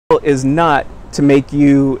is not to make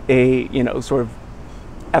you a, you know, sort of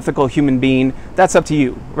ethical human being. That's up to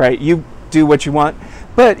you, right? You do what you want.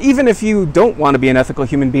 But even if you don't want to be an ethical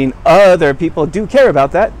human being, other people do care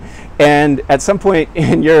about that. And at some point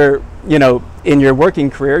in your, you know, in your working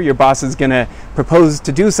career, your boss is going to propose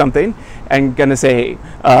to do something and going to say,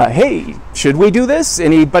 hey, should we do this?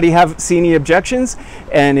 Anybody see any objections?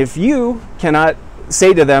 And if you cannot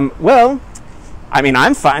say to them, well, I mean,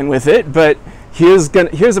 I'm fine with it, but here's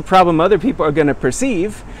a problem other people are going to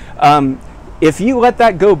perceive. If you let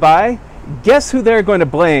that go by, guess who they're going to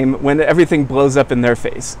blame when everything blows up in their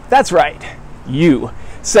face? That's right, you.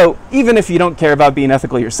 So even if you don't care about being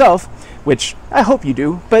ethical yourself, which I hope you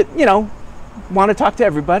do, but, you know, want to talk to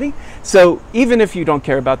everybody. So even if you don't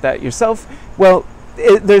care about that yourself, well,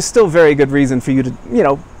 there's still very good reason for you to, you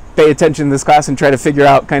know, pay attention to this class and try to figure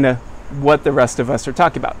out kind of what the rest of us are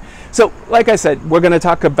talking about. So like I said, we're going to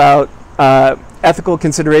talk about ethical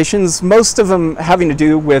considerations, most of them having to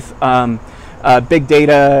do with big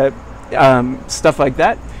data, stuff like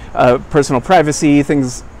that, personal privacy,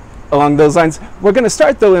 things along those lines. We're going to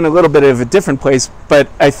start, though, in a little bit of a different place, but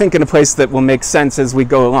I think in a place that will make sense as we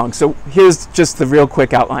go along. So here's just the real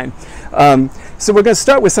quick outline. So we're going to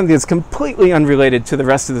start with something that's completely unrelated to the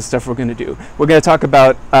rest of the stuff we're going to do. We're going to talk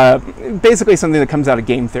about basically something that comes out of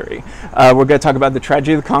game theory. We're going to talk about the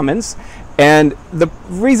tragedy of the commons. And the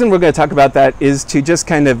reason we're going to talk about that is to just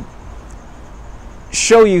kind of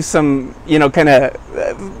show you some, you know, kind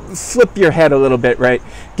of flip your head a little bit, right?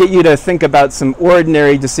 Get you to think about some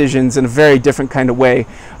ordinary decisions in a very different kind of way,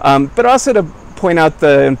 but also to point out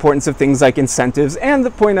the importance of things like incentives and to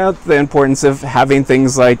point out the importance of having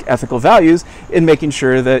things like ethical values in making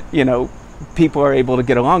sure that, you know, people are able to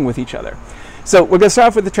get along with each other. So we're going to start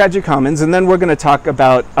off with the tragedy of commons, and then we're going to talk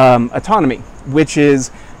about autonomy, which is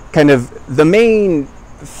kind of the main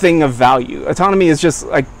thing of value. Autonomy is just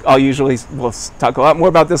like, we'll talk a lot more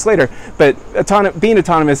about this later, but being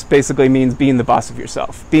autonomous basically means being the boss of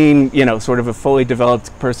yourself, being, you know, sort of a fully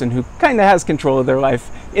developed person who kind of has control of their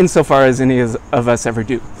life insofar as any of us ever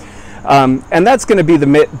do. And that's going to be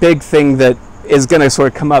the big thing that is going to sort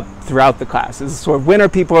of come up throughout the class, is sort of when are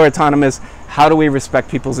people attaunomous, how do we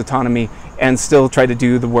respect people's autonomy and still try to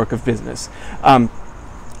do the work of business.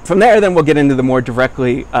 From there, then we'll get into the more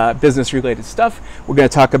directly business-related stuff. We're going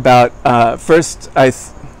to talk about, first, I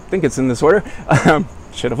think it's in this order,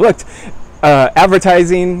 should have looked,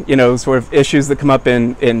 advertising, you know, sort of issues that come up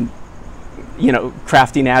in you know,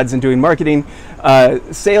 crafting ads and doing marketing,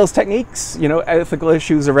 sales techniques, you know, ethical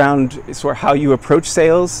issues around sort of how you approach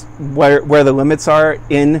sales, where the limits are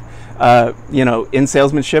in, you know, in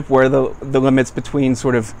salesmanship, where the limits between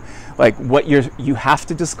sort of like what you have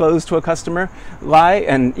to disclose to a customer lie.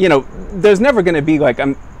 And, you know, there's never going to be like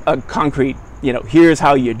a concrete, you know, here's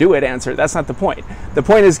how you do it answer. That's not the point. The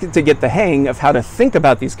point is to get the hang of how to think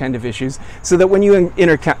about these kind of issues so that when you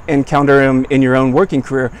encounter them in your own working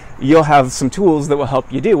career, you'll have some tools that will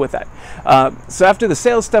help you deal with that. So after the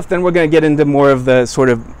sales stuff, then we're going to get into more of the sort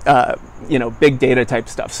of, you know, big data type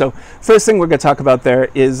stuff. So first thing we're going to talk about there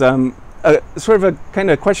is sort of a kind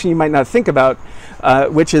of question you might not think about,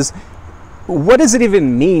 which is, what does it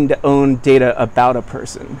even mean to own data about a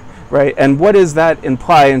person, right? And what does that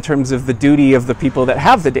imply in terms of the duty of the people that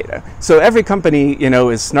have the data? So every company, you know,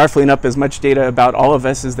 is snarfling up as much data about all of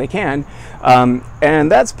us as they can,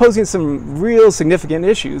 and that's posing some real significant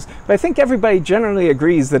issues. But I think everybody generally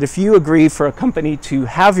agrees that if you agree for a company to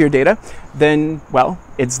have your data, then, well,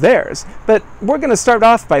 it's theirs. But we're going to start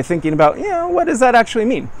off by thinking about, you know, what does that actually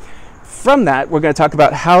mean? From that, we're going to talk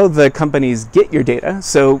about how the companies get your data.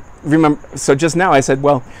 So remember, so just now I said,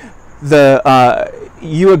 well,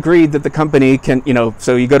 you agreed that the company can, you know,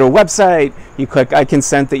 so you go to a website, you click, I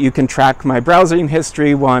consent that you can track my browsing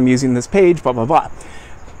history while I'm using this page, blah, blah, blah.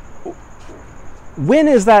 When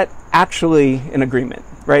is that actually an agreement,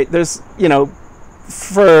 right? There's, you know,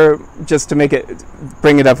 for just to make it,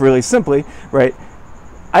 bring it up really simply, right?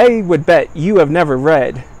 I would bet you have never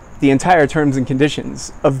read the entire terms and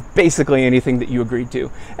conditions of basically anything that you agreed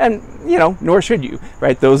to. And, you know, nor should you,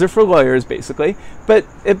 right? Those are for lawyers, basically. But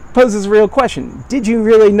it poses a real question. Did you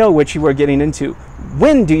really know what you were getting into?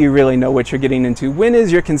 When do you really know what you're getting into? When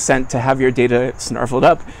is your consent to have your data snarfled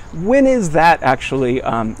up? When is that actually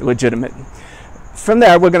legitimate? From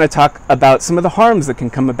there, we're going to talk about some of the harms that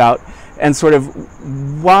can come about and sort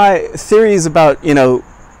of why theories about, you know,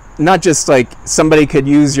 not just like somebody could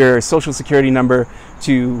use your social security number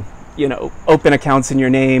to, you know, open accounts in your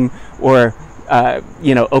name or,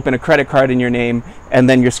 you know, open a credit card in your name and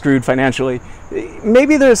then you're screwed financially.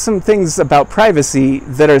 Maybe there's some things about privacy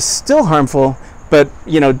that are still harmful, but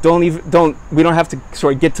we don't have to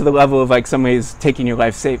sort of get to the level of like somebody's taking your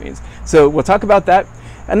life savings. So we'll talk about that,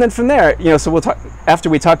 and then from there, so we'll talk after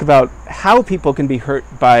we talk about how people can be hurt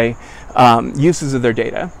by uses of their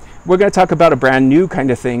data. We're going to talk about a brand new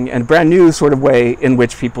kind of thing and brand new sort of way in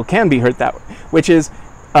which people can be hurt that way, which is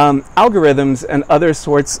algorithms and other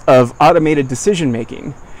sorts of automated decision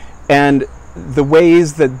making, and the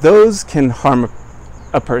ways that those can harm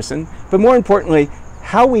a person, but more importantly,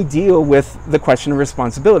 how we deal with the question of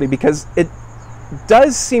responsibility, because it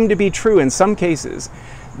does seem to be true in some cases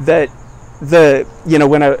that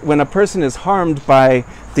when a person is harmed by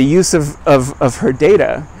the use of her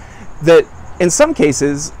data, that in some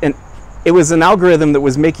cases it was an algorithm that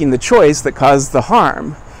was making the choice that caused the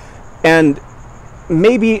harm, and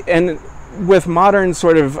with modern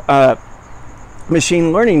sort of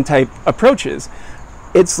machine learning type approaches,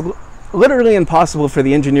 it's literally impossible for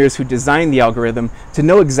the engineers who design the algorithm to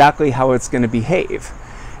know exactly how it's going to behave.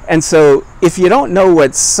 And so if you don't know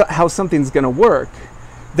how something's going to work,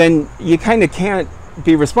 then you kind of can't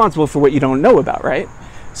be responsible for what you don't know about, right?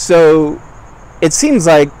 So it seems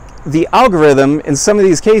like the algorithm in some of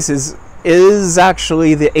these cases is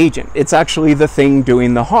actually the agent. It's actually the thing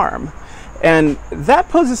doing the harm. And that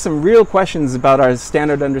poses some real questions about our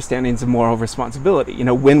standard understandings of moral responsibility,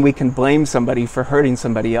 when we can blame somebody for hurting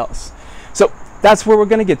somebody else. So that's where we're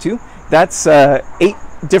going to get to. That's 8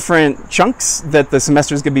 different chunks that the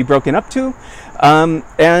semester is going to be broken up to.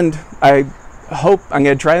 And I hope I'm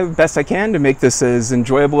going to try the best I can to make this as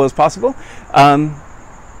enjoyable as possible.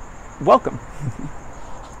 Welcome.